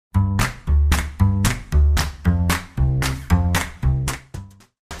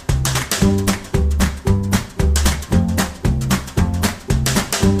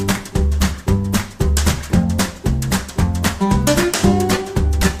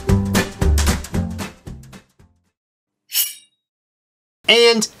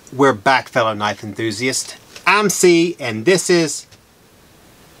And we're back, fellow knife enthusiasts. I'm Cee, and this is...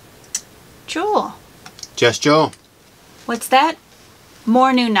 Jul. Just Jul. What's that?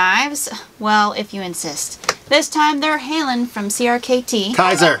 More new knives? Well, if you insist. This time they're hailing from CRKT,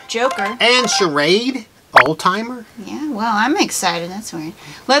 Kizer, Joker, and Schrade Old Timer. Yeah, well, I'm excited. That's weird.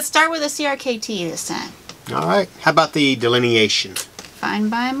 Let's start with the CRKT this time. All right. How about the Delineation? Fine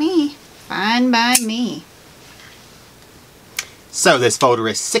by me. Fine by me. So this folder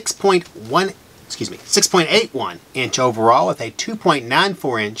is 6.81 inch overall with a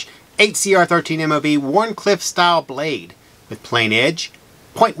 2.94 inch 8CR13 MOV Warncliffe style blade with plain edge,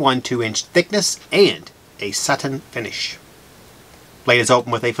 0.12 inch thickness, and a satin finish. Blade is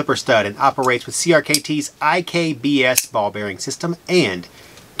open with a flipper stud and operates with CRKT's IKBS ball bearing system and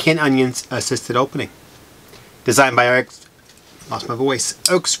Ken Onion's assisted opening. Designed by Oaks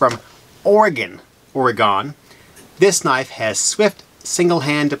from Oregon. This knife has swift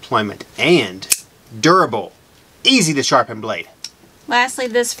single-hand deployment and durable, easy to sharpen blade. Lastly,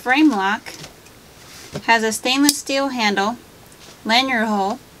 this frame lock has a stainless steel handle, lanyard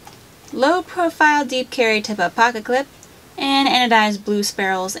hole, low profile deep carry tip up pocket clip, and anodized blue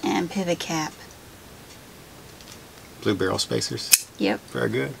sparrows and pivot cap. Blue barrel spacers. Yep. Very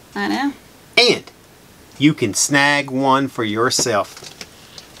good. I know. And you can snag one for yourself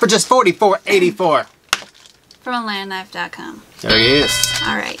for just $44.84. From AtlantaKnife.com. There he is.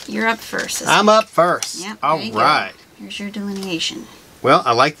 Alright, you're up first. I'm up first. Yep, all right. Here's your delineation. Well,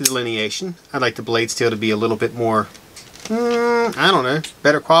 I like the delineation. I'd like the blade steel to be a little bit more, I don't know,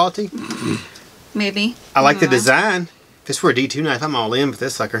 better quality. Maybe. I like the design. If it's for a D2 knife, I'm all in with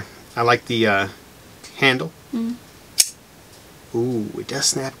this sucker. I like the handle. Ooh, it does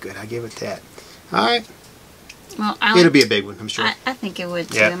snap good. I give it that. All right. Well, it'll be a big one, I'm sure. I think it would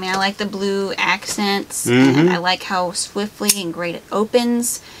too. Yep. I mean, I like the blue accents, and I like how swiftly and great it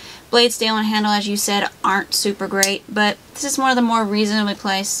opens. Blade steel and handle, as you said, aren't super great, but this is one of the more reasonably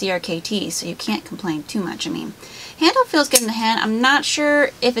priced CRKTs, so you can't complain too much. I mean, handle feels good in the hand. I'm not sure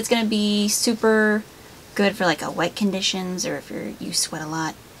if it's going to be super good for like a wet conditions or if you sweat a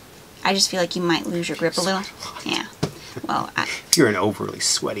lot. I just feel like you might lose your grip a little. Yeah. Well, if you're an overly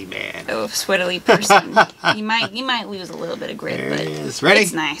sweaty man. Oh, sweatily person. you might lose a little bit of grip, there but it is. Ready?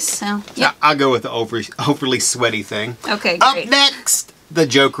 It's nice. So, yeah. I'll go with the overly sweaty thing. Okay, great. Up next, the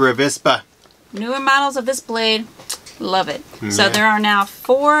Joker Avispa. Newer models of this blade, love it. Yeah. So there are now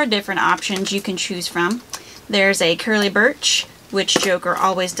 4 different options you can choose from. There's a curly birch, which Joker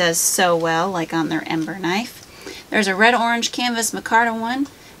always does so well, like on their Ember knife. There's a red-orange canvas micarta one,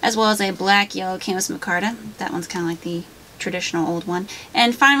 as well as a black-yellow canvas micarta. That one's kind of like the traditional old one.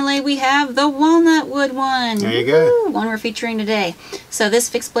 And finally, we have the walnut wood one. There you go. One we're featuring today. So this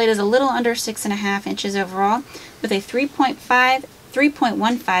fixed blade is a little under 6.5 inches overall, with a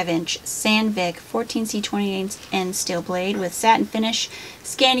 3.15 inch Sandvik 14C28N steel blade with satin finish,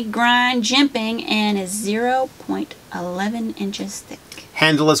 scanty grind, jimping, and is 0.11 inches thick.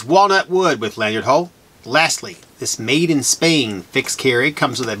 Handle is walnut wood with lanyard hole. Lastly, this made in Spain fixed carry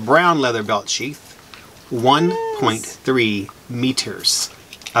comes with a brown leather belt sheath, 1.3 meters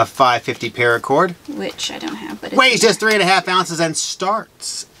of 550 paracord, which I don't have, but weighs just 3.5 ounces and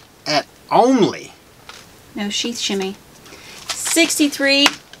starts at only no sheath shimmy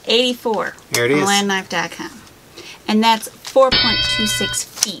 $63.84. There it is. On AtlantaKnife.com, and that's 4.26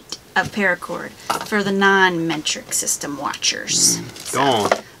 feet of paracord for the non-metric system watchers. Go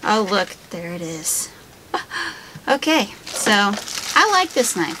on. Oh look, there it is. Okay, so I like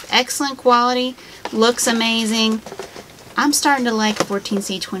this knife. Excellent quality, looks amazing. I'm starting to like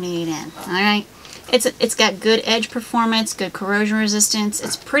 14C28N. All right, it's got good edge performance, good corrosion resistance.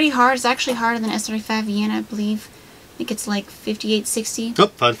 It's pretty hard. It's actually harder than S35 Vienna, I believe. I think it's like 5860. Oh,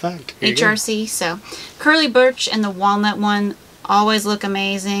 fun fact. HRC. So curly birch and the walnut one always look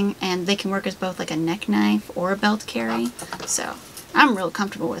amazing, and they can work as both like a neck knife or a belt carry. So I'm real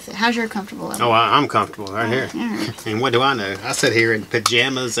comfortable with it. How's your comfortable level? Oh, I'm comfortable right here. Right. And what do I know? I sit here in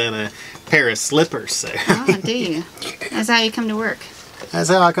pajamas and a pair of slippers. So. Oh, do you? That's how you come to work. That's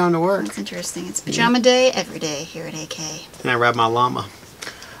how I come to work. That's interesting. It's pajama day every day here at AK. And I ride my llama.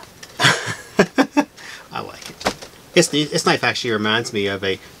 I like it. This knife actually reminds me of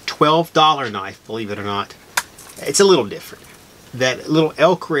a $12 knife, believe it or not. It's a little different. That little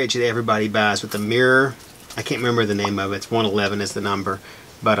elk ridge that everybody buys with the mirror, I can't remember the name of it. It's 111 is the number.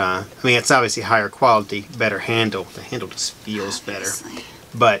 But, I mean, it's obviously higher quality, better handle. The handle just feels better.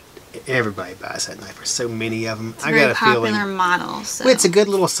 But everybody buys that knife. There's so many of them. It's a very popular model. So. Well, it's a good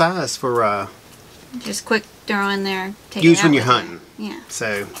little size for... just quick throw in there. Take use it out when you're hunting. Yeah.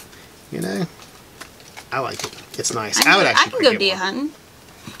 So, you know... I like it. It's nice. I can go deer hunting.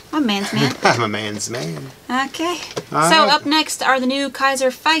 I'm a man's man. I'm a man's man. Okay. All so right. up next are the new Kizer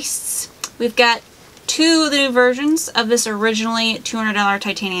Feists. We've got 2 of the new versions of this originally $200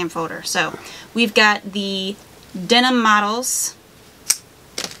 titanium folder. So we've got the Denim models,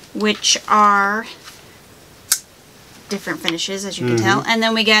 which are different finishes, as you can tell. And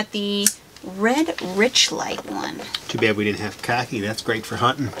then we got the red Richlite one. Too bad we didn't have khaki. That's great for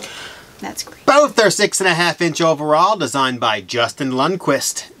hunting. That's great. Both are 6.5 inch overall, designed by Justin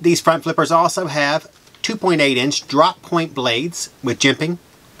Lundquist. These front flippers also have 2.8 inch drop point blades with jimping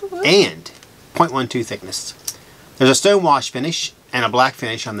and 0.12 thickness. There's a stone wash finish and a black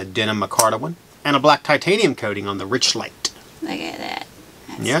finish on the Denim Micarta one, and a black titanium coating on the Richlite. Look at that.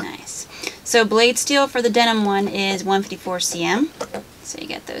 That's Yeah. nice. So blade steel for the Denim one is 154 cm. So you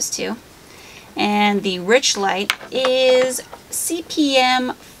get those 2. And the Richlite is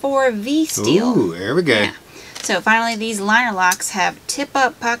CPM 4V steel. Ooh, there we go. Yeah. So finally, these liner locks have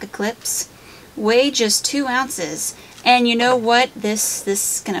tip-up pocket clips, weigh just 2 ounces. And you know what? This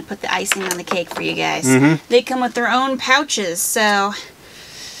is going to put the icing on the cake for you guys. They come with their own pouches. So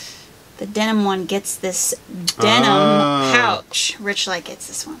the Denim one gets this denim pouch. Richlite gets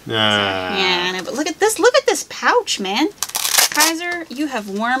this one. Yeah, I know. But look at this. Look at this pouch, man. Kizer, you have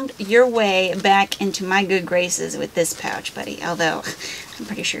wormed your way back into my good graces with this pouch, buddy. Although, I'm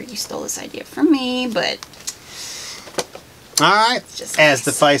pretty sure you stole this idea from me, but... Alright, just as nice.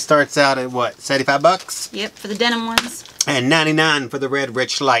 the Feist starts out at what, $75? Yep, for the Denim ones. And $99 for the red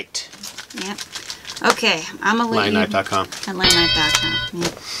Richlite. Yep. Okay, I'm going to let you... LionKnife.com. At LionKnife.com.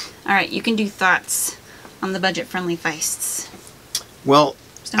 Yep. Alright, you can do thoughts on the budget-friendly Feists. Well,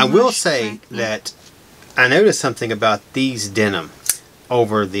 I Stone will wash, say correct? that I noticed something about these denim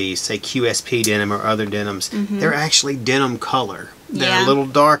over the, say, QSP denim or other denims. They're actually denim color. They're Yeah. a little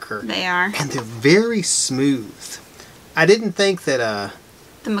darker. They are. And they're very smooth. I didn't think that,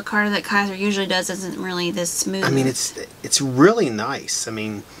 The Micarta that Kizer usually does isn't really this smooth. I mean, it's really nice. I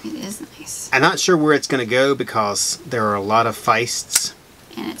mean, It is nice. I'm not sure where it's going to go because there are a lot of Feists.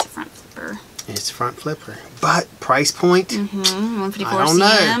 And it's a front flipper. It's front flipper. But price point, 154 I don't know.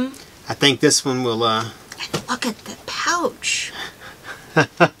 cm. I think this one will, And look at the pouch.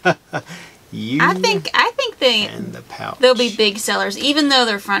 you I think and the pouch. they'll be big sellers, even though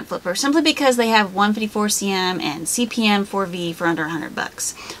they're front flippers, simply because they have 154 cm and CPM 4V for under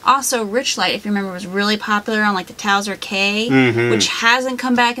 $100. Also, Richlite, if you remember, was really popular on like the Towser K, which hasn't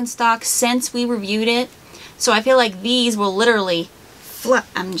come back in stock since we reviewed it. So I feel like these will literally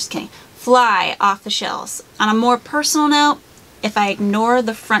fly off the shelves. On a more personal note, if I ignore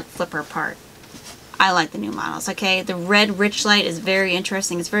the front flipper part, I like the new models, okay? The red Richlite is very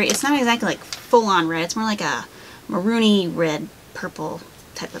interesting. It's not exactly like full-on red. It's more like a maroony red, purple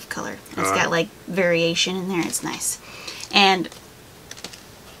type of color. It's got like variation in there. It's nice. And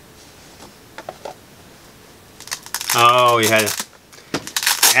oh, yeah.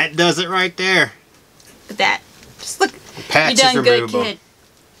 That does it right there. but that, just look. The patch You done is good, removable. kid.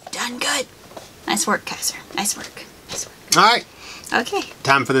 Done good. Nice work, Kizer. Nice work. Nice work. All right. Okay.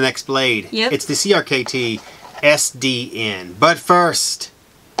 Time for the next blade. Yep. It's the CRKT SDN. But first,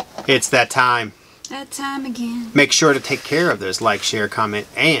 it's that time. That time again. Make sure to take care of those like, share, comment,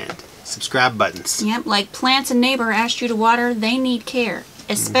 and subscribe buttons. Yep, like plants a neighbor asked you to water, they need care.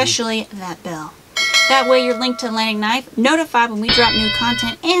 Especially that bell. That way you're linked to Atlantic Knife, notified when we drop new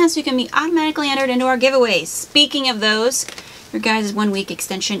content, and so you can be automatically entered into our giveaways. Speaking of those, your guys' 1 week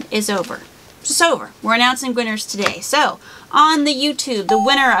extension is over. Just over. We're announcing winners today. So, on the YouTube, the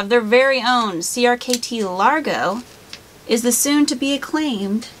winner of their very own CRKT Largo is the soon-to-be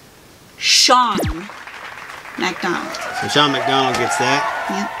acclaimed Sean McDonald. So Sean McDonald gets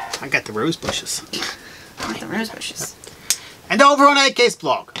that. Yep, I got the rose bushes. with the rose bushes. And over on AK's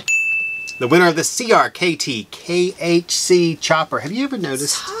blog, the winner of the CRKT KHC chopper. Have you ever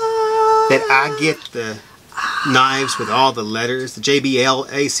noticed that I get the knives with all the letters? The JBL,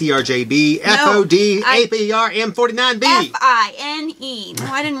 ACRJB, FOD, APR, M49B. F-I-N-E. No,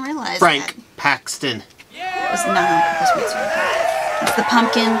 I didn't realize Frank that. Paxton. It was not on purpose whatsoever. It's the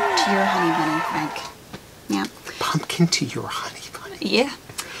pumpkin to your honey bunny, Frank. Yeah. Pumpkin to your honey bunny. Yeah.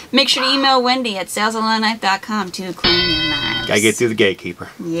 Make sure to email Wendy at sales@lionKnife.com to claim your knives. Gotta get through the gatekeeper.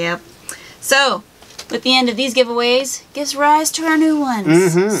 Yep. So, with the end of these giveaways, gives rise to our new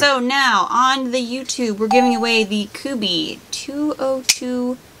ones. So now, on the YouTube, we're giving away the Kubi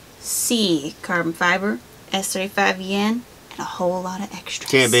 202C carbon fiber, S35VN, and a whole lot of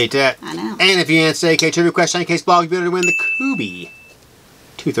extras. Can't beat that. I know. And if you answer AK Trivia question on AK's blog, you'll be able to win the Kubi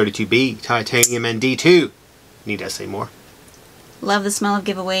 232B titanium and D2. Need I say more? Love the smell of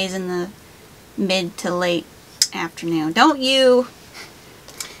giveaways in the mid to late afternoon. Don't you?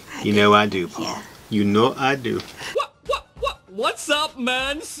 You know I do, Paul. Yeah. You know I do. What's up,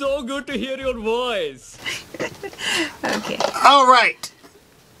 man? So good to hear your voice. Okay. All right.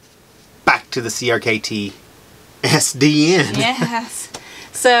 Back to the CRKT SDN. Yes.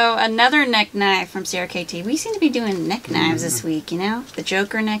 So another neck knife from CRKT. We seem to be doing neck knives this week, you know? The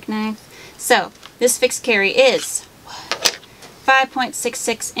Joker neck knife. So this fixed carry is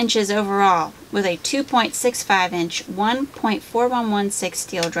 5.66 inches overall with a 2.65 inch 1.4116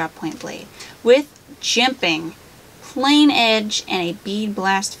 steel drop point blade with jimping, plain edge, and a bead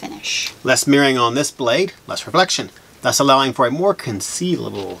blast finish. Less mirroring on this blade, less reflection, thus allowing for a more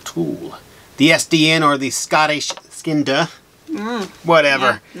concealable tool. The SDN, or the Scottish Skinda,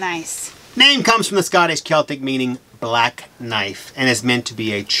 whatever. Yeah, nice. Name comes from the Scottish Celtic meaning black knife and is meant to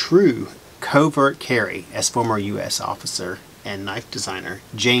be a true covert carry, as former U.S. officer and knife designer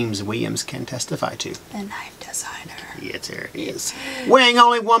James Williams can testify to. The knife designer. Yes, there it is. Weighing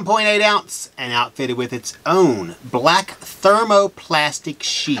only 1.8 ounce and outfitted with its own black thermoplastic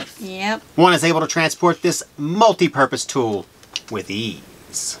sheath. Yep. One is able to transport this multi-purpose tool with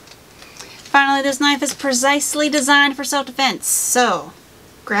ease. Finally, this knife is precisely designed for self-defense. So,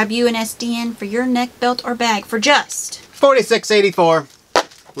 grab you an SDN for your neck, belt, or bag for just $46.84.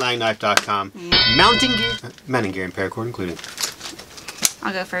 Langknife.com. Mounting gear and paracord included.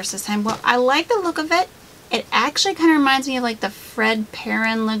 I'll go first this time. Well, I like the look of it. It actually kind of reminds me of like the Fred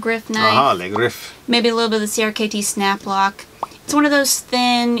Perrin Le Griff knife. Aha, Le Griff. Maybe a little bit of the CRKT snap lock. It's one of those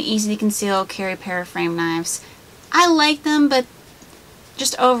thin, easy to conceal, carry paraframe knives. I like them, but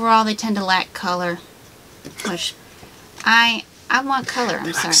just overall they tend to lack color. Which I want color,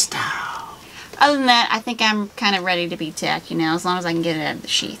 I'm sorry. Style. Other than that, I think I'm kind of ready to be tacked, you know, as long as I can get it out of the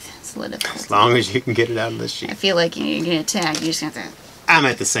sheath. It's a little difficult. As long as you can get it out of the I sheath. feel like you get tagged, you just have to... I'm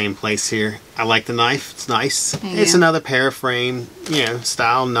at the same place here. I like the knife. It's nice. There you It's go. another paraframe, you know,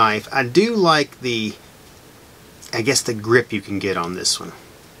 style knife. I do like the, I guess, the grip you can get on this one.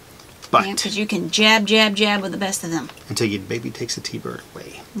 But Yeah, because you can jab, jab, jab with the best of them. until your baby takes a T-bird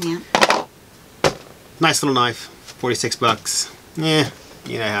away. Yeah. Nice little knife. 46 bucks. Yeah,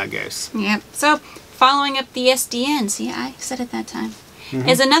 you know how it goes. Yep. So, following up the SDN, see, I said it that time,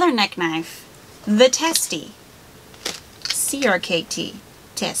 is another neck knife. The Testy. CRKT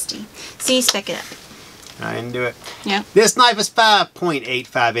Testy. See, spec it up. I didn't do it. Yep. This knife is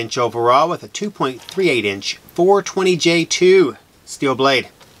 5.85 inch overall with a 2.38 inch 420J2 steel blade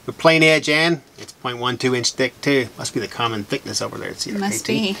with plain edge, and it's 0.12 inch thick too. Must be the common thickness over there at CRKT. Must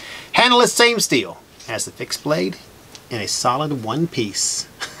be. Handle is same steel as the fixed blade in a solid one piece.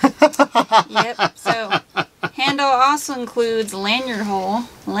 Yep. So, handle also includes lanyard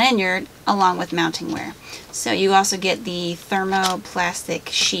along with mounting wear. So you also get the thermoplastic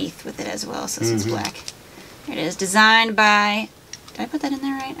sheath with it as well, so it's black. There it is. Designed by... Did I put that in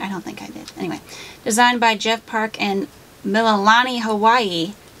there right? I don't think I did. Anyway. Designed by Jeff Park and Mililani,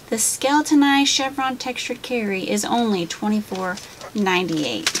 Hawaii. The skeletonized chevron textured carry is only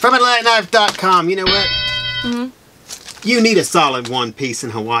 $24.98. From AtlanticKnife.com, you know what? You need a solid one piece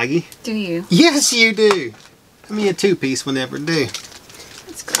in Hawaii. Do you? Yes, you do. I mean, a two piece will never do.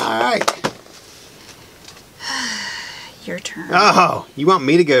 That's great. All right. Your turn. Oh, you want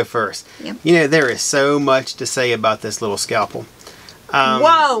me to go first? Yep. You know, there is so much to say about this little scalpel.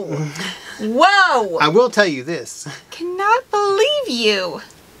 Whoa! Whoa! I will tell you this. Cannot believe you.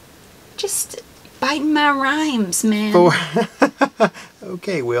 Just biting my rhymes, man.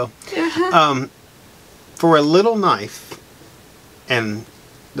 Okay, Will. For a little knife and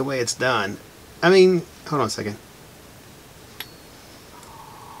the way it's done, I mean, hold on a second.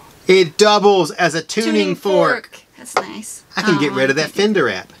 It doubles as a tuning fork. That's nice. I can get rid of that Fender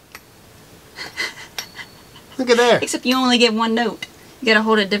app. Look at there. Except you only get one note. You gotta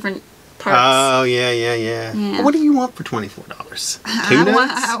hold it different parts. Oh, yeah. Yeah. What do you want for $24? Two notes?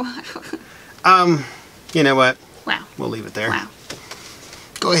 Wow. You know what? Wow. We'll leave it there. Wow.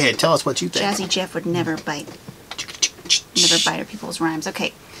 Go ahead, tell us what you think. Jazzy Jeff would never bite. Never bite at people's rhymes.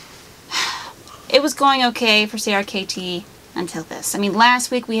 Okay. It was going okay for CRKT until this. I mean,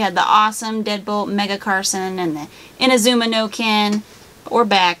 last week we had the awesome Deadbolt Mega Carson and the Inazuma no Ken. But we're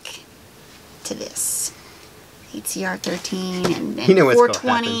back to this. HCR 13 and You know what's gonna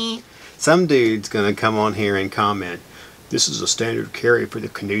 420. Some dude's gonna come on here and comment, "This is a standard carry for the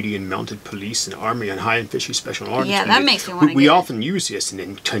Canadian Mounted Police and Army and High and Fishy Special Arms." Yeah, that makes me want to We get often use this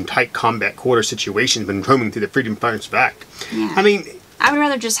in tight combat quarter situations when roaming through the Freedom Fighters Act. Yeah. I mean, I would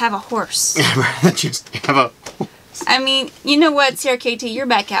rather just have a horse. I'd rather just have a... I mean, you know what, CRKT, you're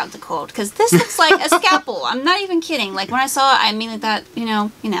back out in the cold. Because this looks like a scalpel. I'm not even kidding. Like, when I saw it, I immediately thought, you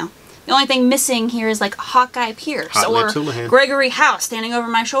know. The The only thing missing here is like Hawkeye Pierce or Gregory House standing over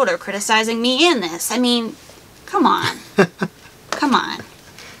my shoulder criticizing me in this. I mean, come on. Come on.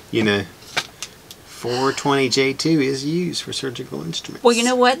 You know, 420J2 is used for surgical instruments. Well, you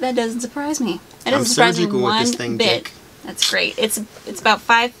know what? That doesn't surprise me. That doesn't surprise me one bit. Dick. That's great. It's about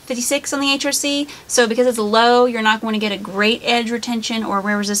 556 on the HRC, so because it's low, you're not going to get a great edge retention or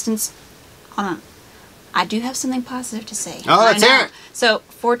wear resistance. Hold on. I do have something positive to say. Oh, let's hear it. So,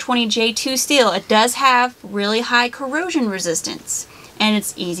 420J2 steel, it does have really high corrosion resistance, and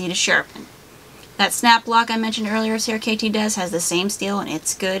it's easy to sharpen. That snap block I mentioned earlier CRKT does has the same steel, and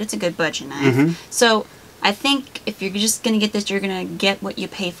it's good. It's a good budget knife. So, I think if you're just going to get this, you're going to get what you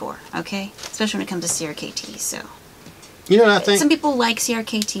pay for, okay? Especially when it comes to CRKT, so... You know what I think? Some people like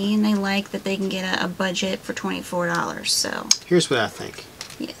CRKT and they like that they can get a budget for $24, so... Here's what I think.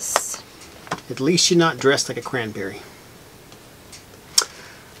 Yes. At least you're not dressed like a cranberry.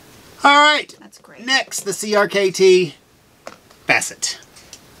 Alright. That's great. Next, the CRKT Facet.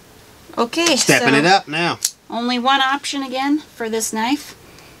 Okay, Stepping it up now. Only one option again for this knife.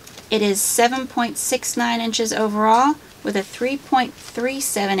 It is 7.69 inches overall with a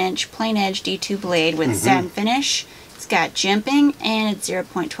 3.37 inch plain edge D2 blade with satin finish. It's got jimping, and it's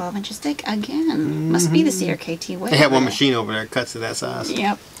 0.12 inches thick. Again, must be the CRKT way. They have one machine over there that cuts to that size.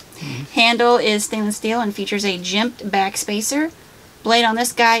 Yep. Handle is stainless steel and features a jimped back spacer. Blade on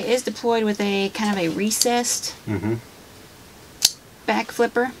this guy is deployed with a kind of a recessed back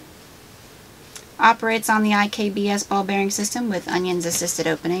flipper. Operates on the IKBS ball bearing system with onions assisted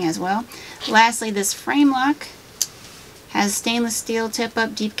opening as well. Lastly, this frame lock has stainless steel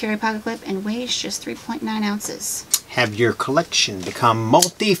tip-up deep carry pocket clip and weighs just 3.9 ounces. Have your collection become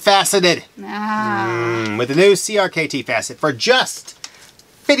multifaceted with the new CRKT Facet for just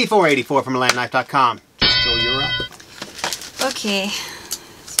 $54.84 from AtlanticKnife.com. Just Jul, you're up. Okay,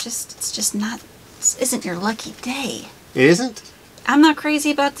 it's just not. This isn't your lucky day. It isn't? I'm not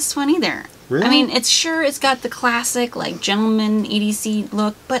crazy about this one either. Really? I mean, it's got the classic like gentleman EDC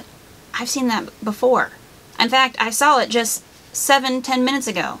look, but I've seen that before. In fact, I saw it just 7-10 minutes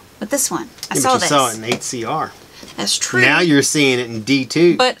ago with this one. I saw this. You saw it in 8CR. That's true. Now you're seeing it in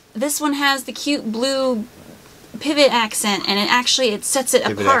D2. But this one has the cute blue pivot accent, and it sets it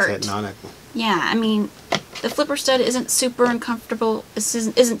pivot apart. Accent, not yeah, I mean, the flipper stud isn't super uncomfortable. This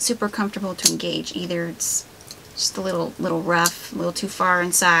isn't super comfortable to engage either. It's just a little rough, a little too far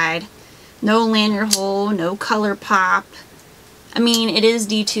inside. No lanyard hole, no color pop. I mean, it is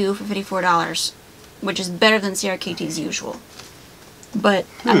D2 for $54, which is better than CRKT's usual. But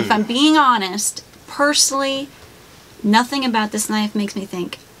if I'm being honest, personally, nothing about this knife makes me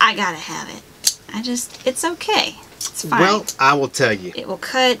think, I gotta have it. It's okay. It's fine. Well, I will tell you. It will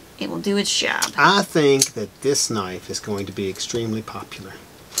cut, it will do its job. I think that this knife is going to be extremely popular.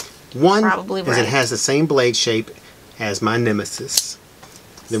 One, probably because it has the same blade shape as my Nemesis,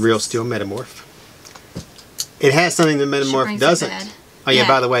 the Real Steel Metamorph. It has something the Metamorph doesn't. Oh yeah,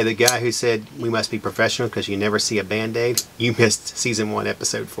 by the way, the guy who said we must be professional because you never see a Band-Aid, you missed season 1,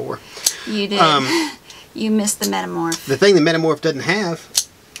 episode 4. You did. You missed the Metamorph. The thing the Metamorph doesn't have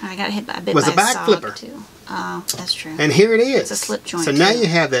I got hit by a bit was by a back saw flipper. Too. Oh, that's true. And here it is. It's a slip joint. So now you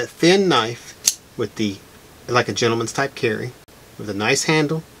have that thin knife with the, like a gentleman's type carry, with a nice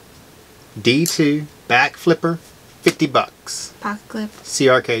handle, D2, back flipper, $50. Pocket clip.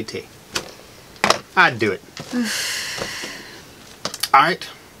 CRKT. I'd do it. Alright,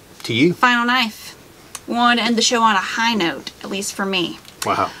 to you. Final knife. We wanted to end the show on a high note, at least for me.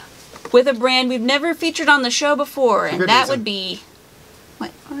 Wow. With a brand we've never featured on the show before, and that would be...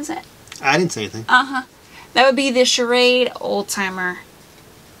 What was that? I didn't say anything. That would be the Schrade Old Timer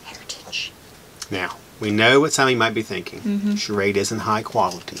Heritage. Now, we know what some of you might be thinking. Schrade isn't high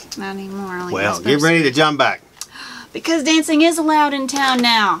quality. Not anymore. Like well, get ready to jump back. Because dancing is allowed in town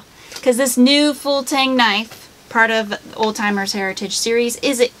now. Because this new full tang knife, part of Old Timer's Heritage series,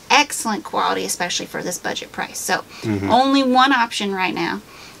 is excellent quality, especially for this budget price. So, only one option right now.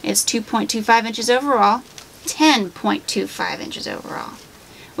 It's 2.25 inches overall, 10.25 inches overall.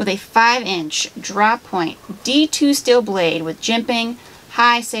 With a 5-inch drop point D2 steel blade with jimping,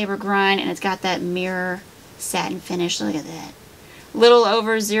 high saber grind, and it's got that mirror satin finish. Look at that. Little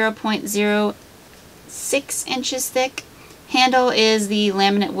over 0.06 inches thick. Handle is the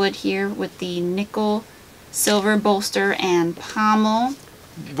laminate wood here with the nickel silver bolster and pommel.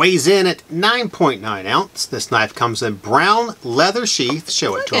 Weighs in at 9.9 ounce. This knife comes in brown leather sheath.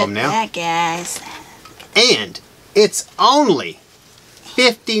 Show it to them now. Look at that, guys. And it's only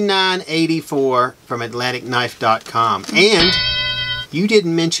 $59.84 from AtlanticKnife.com. And you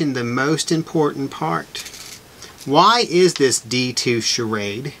didn't mention the most important part. Why is this D2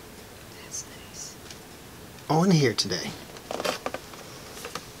 Schrade on here today?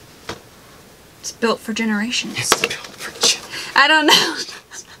 It's built for generations. It's built for generations. I don't know.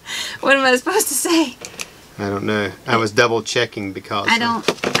 What am I supposed to say? I don't know. I was double checking because I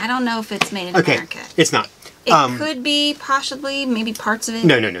don't know if it's made in America. It's not. It could be, possibly, maybe parts of it.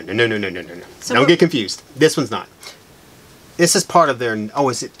 No. So Don't get confused. This one's not. This is part of their. Oh,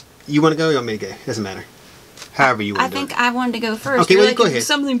 is it? You want to go? Or you want me to go? Doesn't matter. However you want to do it. I think I wanted to go first. Okay, well, you go ahead.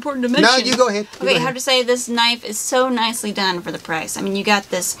 Something important to mention. No, you go ahead. Okay, I have to say this knife is so nicely done for the price. I mean, you got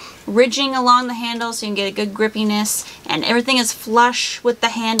this ridging along the handle so you can get a good grippiness, and everything is flush with the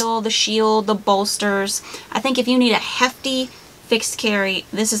handle, the shield, the bolsters. I think if you need a hefty fixed carry,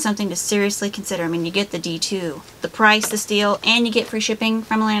 this is something to seriously consider. I mean, you get the D2, the price, the steel, and you get free shipping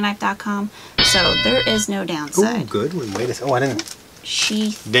from AtlantaKnife.com. So there is no downside. Ooh, good one. Wait a second. Oh, I didn't.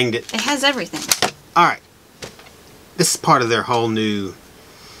 Sheath. Dinged it. It has everything. All right. This is part of their whole new,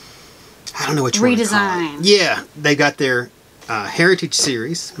 I don't know what you want to call redesign. it. Yeah, they got their Heritage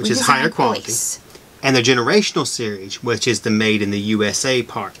series, which is higher quality, voice. and their Generational series, which is the made in the USA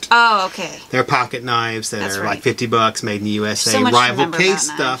part. Oh, okay. They're pocket knives that That's are right. like $50, made in the USA, So much to rival remember case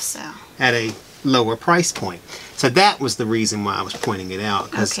about stuff knives, at a lower price point. So that was the reason why I was pointing it out,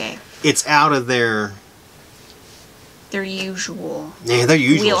 because it's out of their usual. Yeah, their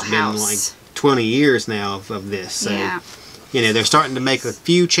usual's been wheelhouse. like 20 years now of this. So, you know, they're starting to make a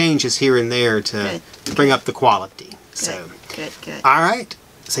few changes here and there to bring up the quality. Good. So, Good. all right.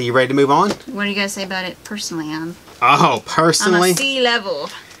 So you ready to move on? What do you guys say about it personally? Oh, personally? On a C level.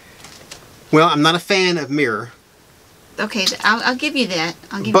 Well, I'm not a fan of mirror. Okay, I'll give you that.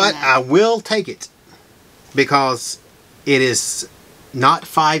 But I will take it because it is not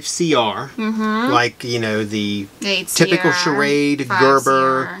 5CR, like, you know, the typical Schrade,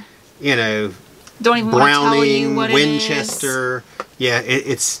 Gerber, you know, don't even want to tell you Browning, what Winchester. It is. Yeah,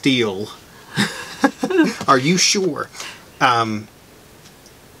 it's steel. Are you sure? And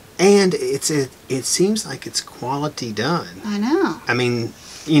it seems like it's quality done. I know. I mean,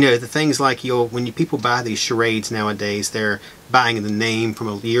 you know, the things like when people buy these Schrades nowadays, they're buying the name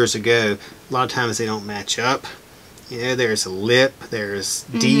from years ago. A lot of times they don't match up. You know, there's a lip, there's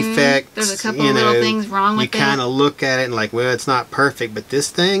defects. There's a couple of little things wrong with it. You kind of look at it and like, well, it's not perfect, but this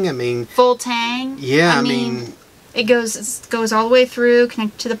thing, I mean, full tang. Yeah, I mean, it goes all the way through,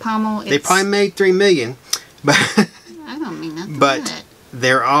 connected to the pommel. They probably made $3 million, but I don't mean nothing. But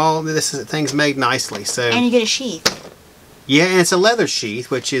they're all things made nicely. So and you get a sheath. Yeah, and it's a leather sheath,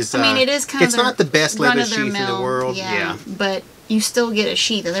 which is. I mean, it is kind of. It's not the best leather sheath in the world. Yeah, but you still get a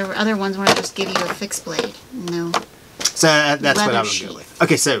sheath. There were other ones where they just give you a fixed blade. No. So that's what I'm going to go with.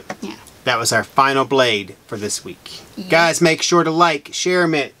 Okay, so that was our final blade for this week. Yeah. Guys, make sure to like, share,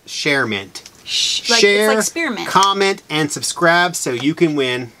 share, comment, and subscribe so you can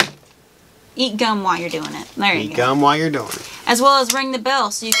win. Eat gum while you're doing it. There you go. Eat gum while you're doing it. As well as ring the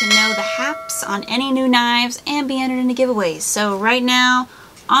bell so you can know the haps on any new knives and be entered into giveaways. So right now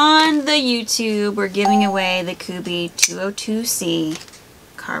on the YouTube, we're giving away the Kubi 202C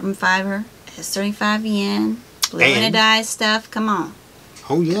carbon fiber S35VN. Blue anodized stuff. Come on.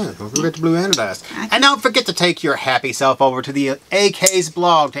 Oh yeah, don't forget the blue anodized. And don't forget to take your happy self over to the AK's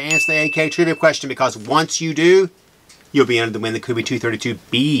blog to answer the AK trivia question, because once you do, you'll be entered to win the Kubi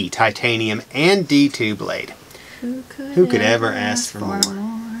 232B titanium and D2 blade. Who could ever ask for more?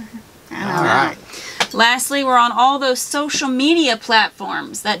 All right. Lastly, we're on all those social media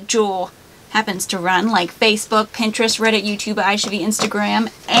platforms that Jul happens to run, like Facebook, Pinterest, Reddit, YouTube, iShivi,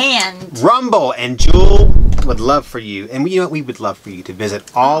 Instagram, and Rumble. And Jul would love for you, and you know what, we would love for you to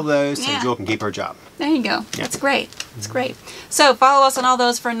visit all those so Jul can keep her job. There you go. Yeah. That's great. That's great. So follow us on all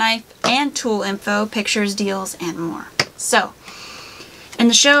those for knife and tool info, pictures, deals, and more. So, in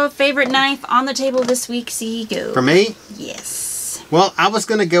the show, favorite knife on the table this week, see go. For me? Yes. Well, I was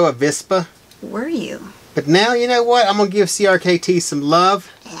going to go Avispa. Were you? But now, you know what? I'm going to give CRKT some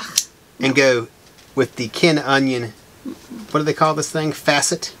love. Yeah. And go with the Ken Onion. What do they call this thing?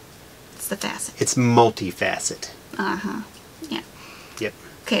 Facet? It's the Facet. It's multi-facet. Uh-huh. Yeah. Yep.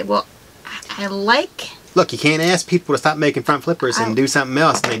 Okay, well, I like... Look, you can't ask people to stop making front flippers and do something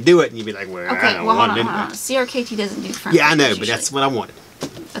else, and they do it, and you'd be like, well, I don't want it. Hold on. CRKT doesn't do front flippers. Yeah, I know, but that's what I wanted.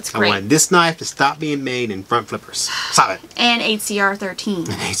 That's great. I wanted this knife to stop being made in front flippers. Stop it. And 8CR13.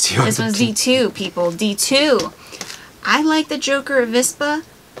 8CR13. This one's D2, people. D2. I like the Joker Avispa,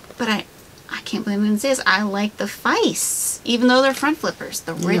 but I can't believe I'm going to say this. I like the Feists, even though they're front flippers.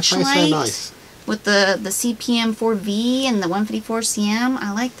 The Richlite nice. With the CPM 4V and the 154 CM.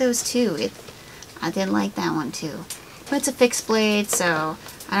 I like those too. I did like that one too. But it's a fixed blade, so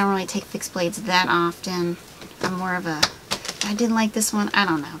I don't really take fixed blades that often. I'm more of a... I didn't like this one. I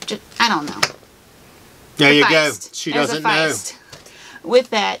don't know. I don't know. There you go. Feist. She There's a doesn't know. Feist.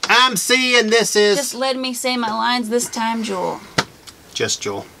 With that, I'm Cee, and this is just let me say my lines this time, Jul. Just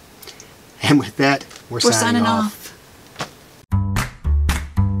Jul. And with that, we're signing off.